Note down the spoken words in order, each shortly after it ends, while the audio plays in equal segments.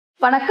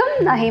வணக்கம்,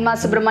 நான் Hema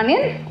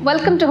Subramanian.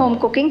 Welcome to home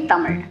cooking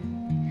Tamil.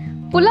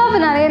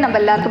 புலாவுனாலே நம்ம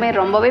எல்லாருக்குமே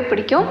ரொம்பவே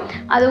பிடிக்கும்.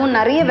 அதுவும்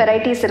நிறைய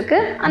வெரைட்டிஸ்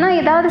இருக்குது. ஆனால்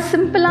ஏதாவது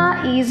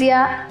சிம்பிளாக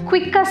ஈஸியாக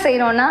குயிக்காக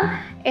செய்யணுன்னா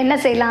என்ன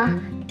செய்யலாம்?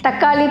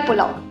 தக்காளி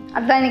புலாவ்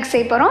அதுதான் இன்றைக்கி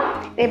செய்ய போகிறோம்.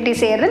 எப்படி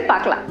செய்யறதுன்னு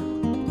பார்க்கலாம்.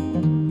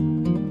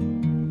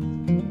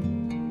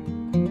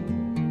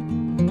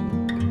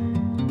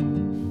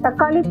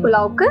 தக்காளி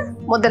புலாவுக்கு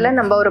முதல்ல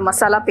நம்ம ஒரு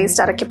மசாலா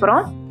பேஸ்ட் அரைக்க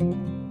போகிறோம்.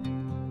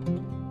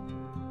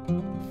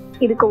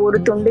 இதுக்கு ஒரு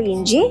துண்டு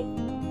இஞ்சி,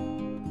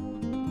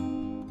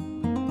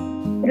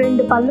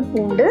 2 பல்லு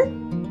பூண்டு,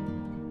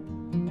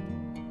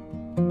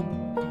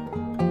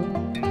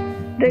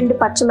 2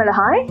 பச்சை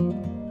மிளகாய்,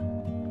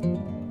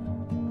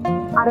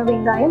 அரை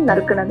வெங்காயம்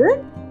நறுக்குனது,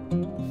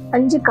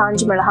 5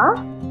 காஞ்ச மிளகாய்,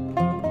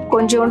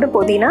 கொஞ்சோண்டு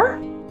புதினா,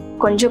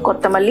 கொஞ்சம்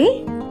கொத்தமல்லி,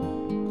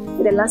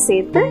 இதெல்லாம்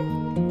சேர்த்து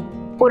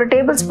 1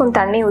 டேபிள் ஸ்பூன்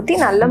தண்ணி ஊற்றி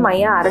நல்லா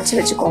மையா அரைச்சி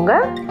வச்சுக்கோங்க.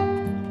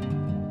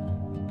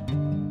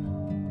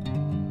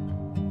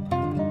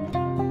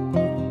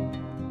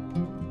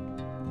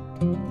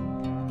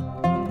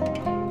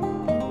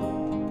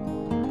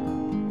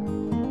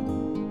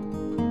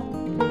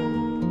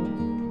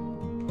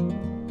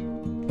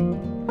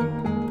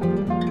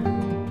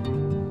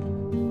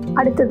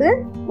 அடுத்தது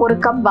 1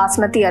 கப்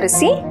பாஸ்மதி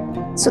அரிசி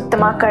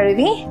சுத்தமாக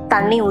கழுவி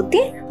தண்ணி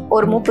ஊற்றி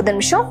ஒரு 30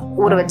 நிமிஷம்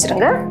ஊற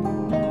வச்சிருங்க.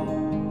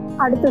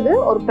 அடுத்தது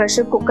ஒரு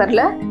ப்ரெஷர்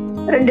குக்கரில்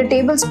 2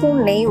 டேபிள் ஸ்பூன்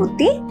நெய்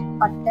ஊற்றி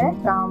பட்டை,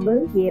 கிராம்பு,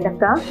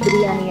 ஏலக்காய்,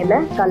 பிரியாணி இலை,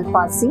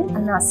 கல்பாசி,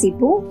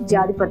 அன்னாசிப்பூ,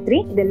 ஜாதிபத்திரி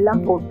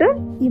இதெல்லாம் போட்டு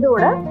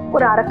இதோட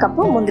ஒரு 1/2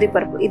 கப்பு முந்திரி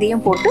பருப்பு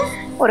இதையும் போட்டு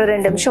ஒரு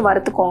 2 நிமிஷம்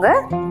வறுத்துக்கோங்க.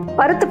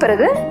 வறுத்த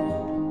பிறகு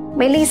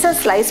மெலிசா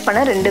ஸ்லைஸ்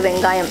பண்ண 2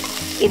 வெங்காயம்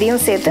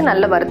இதையும் சேர்த்து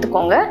நல்லா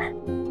வறுத்துக்கோங்க.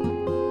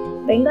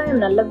 வெங்காயம்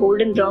நல்ல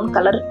கோல்டன் ப்ரௌன்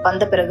கலர்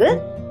வந்த பிறகு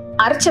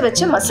அரைச்சி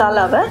வச்ச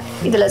மசாலாவை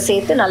இதில்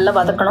சேர்த்து நல்லா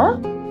வதக்கணும்.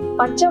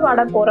 பச்சை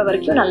வாடை போகிற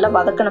வரைக்கும் நல்லா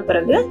வதக்கின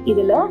பிறகு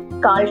இதில்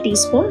 1/4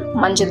 டீஸ்பூன்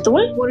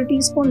மஞ்சத்தூள், 1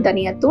 டீஸ்பூன்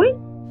தனியாத்தூள்,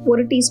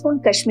 1 டீஸ்பூன்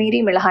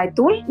காஷ்மீரி மிளகாய்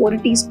தூள், 1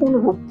 டீஸ்பூன்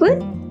உப்பு,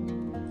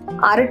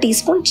 1/2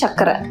 டீஸ்பூன்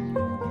சர்க்கரை.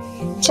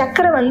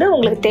 சர்க்கரை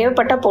உங்களுக்கு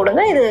தேவைப்பட்டா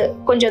போடுங்க. இது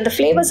கொஞ்சம் இந்த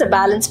ஃப்ளேவர்ஸை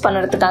பேலன்ஸ்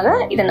பண்ணுறதுக்காக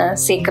இதை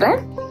நான் சேர்க்குறேன்.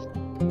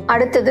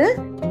 அடுத்தது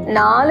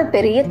 4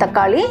 பெரிய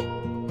தக்காளி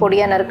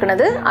பொடியாக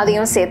நறுக்குனது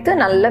அதையும் சேர்த்து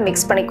நல்லா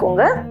மிக்ஸ்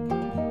பண்ணிக்கோங்க.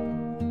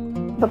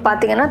 இப்போ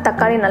பார்த்தீங்கன்னா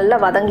தக்காளி நல்லா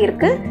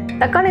வதங்கியிருக்கு.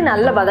 தக்காளி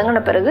நல்லா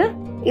வதங்கின பிறகு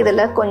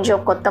இதில்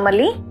கொஞ்சம்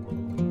கொத்தமல்லி,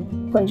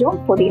 கொஞ்சம்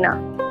புதினா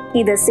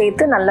இதை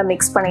சேர்த்து நல்லா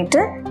மிக்ஸ் பண்ணிட்டு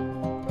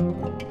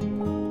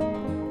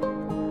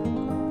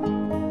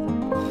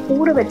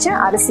ஊற வச்ச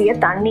அரிசியை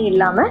தண்ணி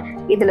இல்லாமல்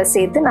இதில்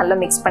சேர்த்து நல்லா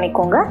மிக்ஸ்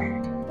பண்ணிக்கோங்க.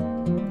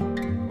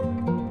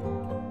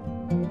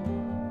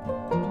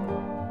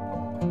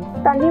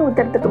 தண்ணி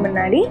ஊற்றுறதுக்கு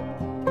முன்னாடி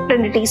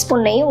 2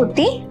 டீஸ்பூன் நெய்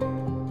ஊற்றி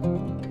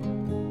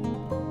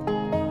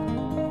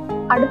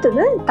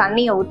அடுத்தது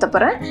தண்ணியை ஊற்ற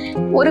போகிறேன்.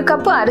 1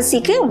 கப்பு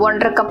அரிசிக்கு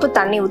 1.5 கப்பு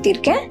தண்ணி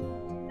ஊற்றிருக்கேன்.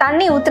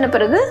 தண்ணி ஊற்றின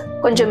பிறகு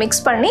கொஞ்சம்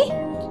மிக்ஸ் பண்ணி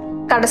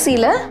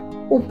கடைசியில்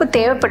உப்பு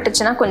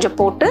தேவைப்பட்டுச்சுன்னா கொஞ்சம்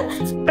போட்டு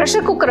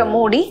ப்ரெஷர் குக்கரை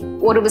மூடி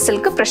 1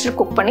 விசிலுக்கு ப்ரெஷர்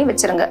குக் பண்ணி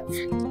வச்சிருங்க.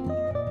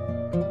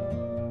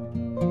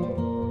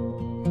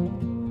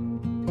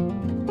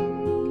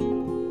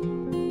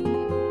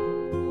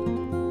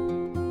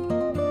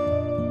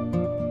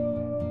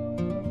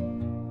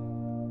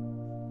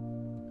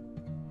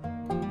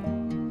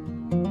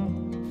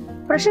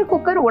 ப்ரெஷர்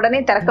குக்கர் உடனே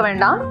திறக்க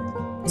வேண்டாம்.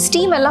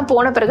 ஸ்டீம் எல்லாம்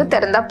போன பிறகு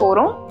திறந்தா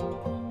போறோம்.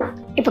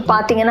 இப்போ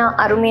பார்த்தீங்கன்னா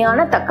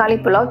அருமையான தக்காளி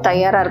புலாவ்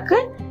தயாராக இருக்கு.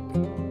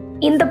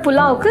 இந்த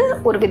புலாவுக்கு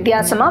ஒரு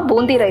வித்தியாசமா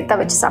பூந்தி ரைத்தா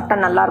வச்சு சாப்பிட்டா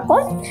நல்லா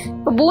இருக்கும்.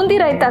 இப்போ பூந்தி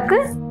ரைத்தாக்கு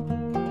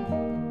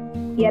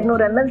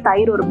 200 ml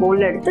தயிர் ஒரு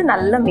பவுல் எடுத்து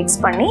நல்லா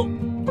மிக்ஸ் பண்ணி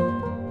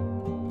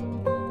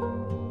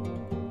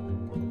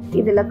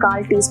இதுல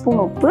 1/4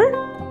 டீஸ்பூன் உப்பு,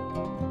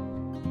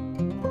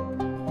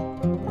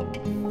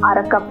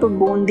 1/2 கப்பு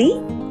பூந்தி,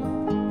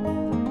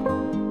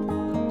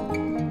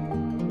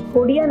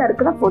 பொடியா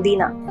நறுக்குன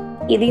புதினா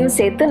இதையும்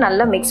சேர்த்து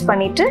நல்லா மிக்ஸ்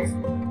பண்ணிட்டு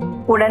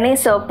உடனே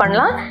சர்வ்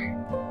பண்ணலாம்.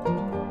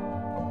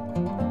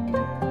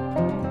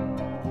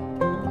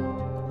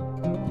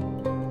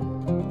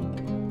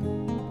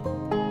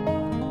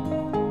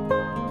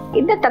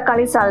 இந்த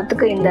தக்காளி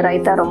சாதத்துக்கு இந்த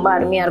ரைத்தா ரொம்ப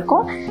அருமையா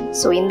இருக்கும்.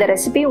 ஸோ இந்த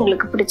ரெசிபி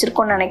உங்களுக்கு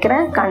பிடிச்சிருக்கும்னு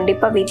நினைக்கிறேன்.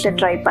 கண்டிப்பா வீட்டில்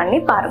ட்ரை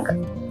பண்ணி பாருங்க.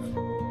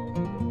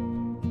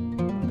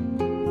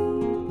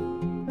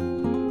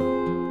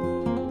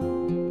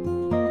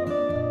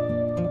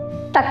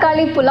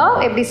 தக்காளி புலாவ்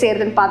எப்படி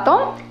செய்யறதுன்னு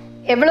பார்த்தோம்.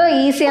 எவ்வளோ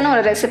ஈஸியான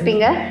ஒரு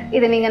ரெசிபிங்க.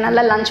 இது நீங்கள் நல்ல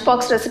லஞ்ச்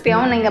பாக்ஸ்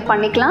ரெசிபியாகவும் நீங்கள்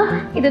பண்ணிக்கலாம்.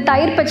 இது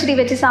தயிர் பச்சடி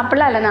வச்சு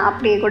சாப்பிடலாம், இல்லைனா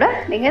அப்படியே கூட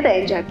நீங்கள் இதை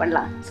என்ஜாய்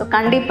பண்ணலாம். ஸோ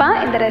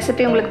கண்டிப்பாக இந்த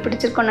ரெசிபி உங்களுக்கு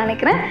பிடிச்சிருக்கும்னு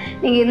நினைக்கிறேன்.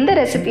 நீங்கள் இந்த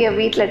ரெசிபியை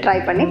வீட்டில் ட்ரை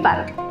பண்ணி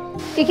பாருங்கள்.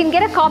 You can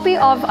get a copy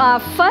of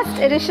our first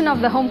edition of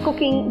the home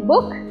cooking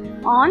book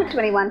on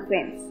 21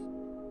 frames.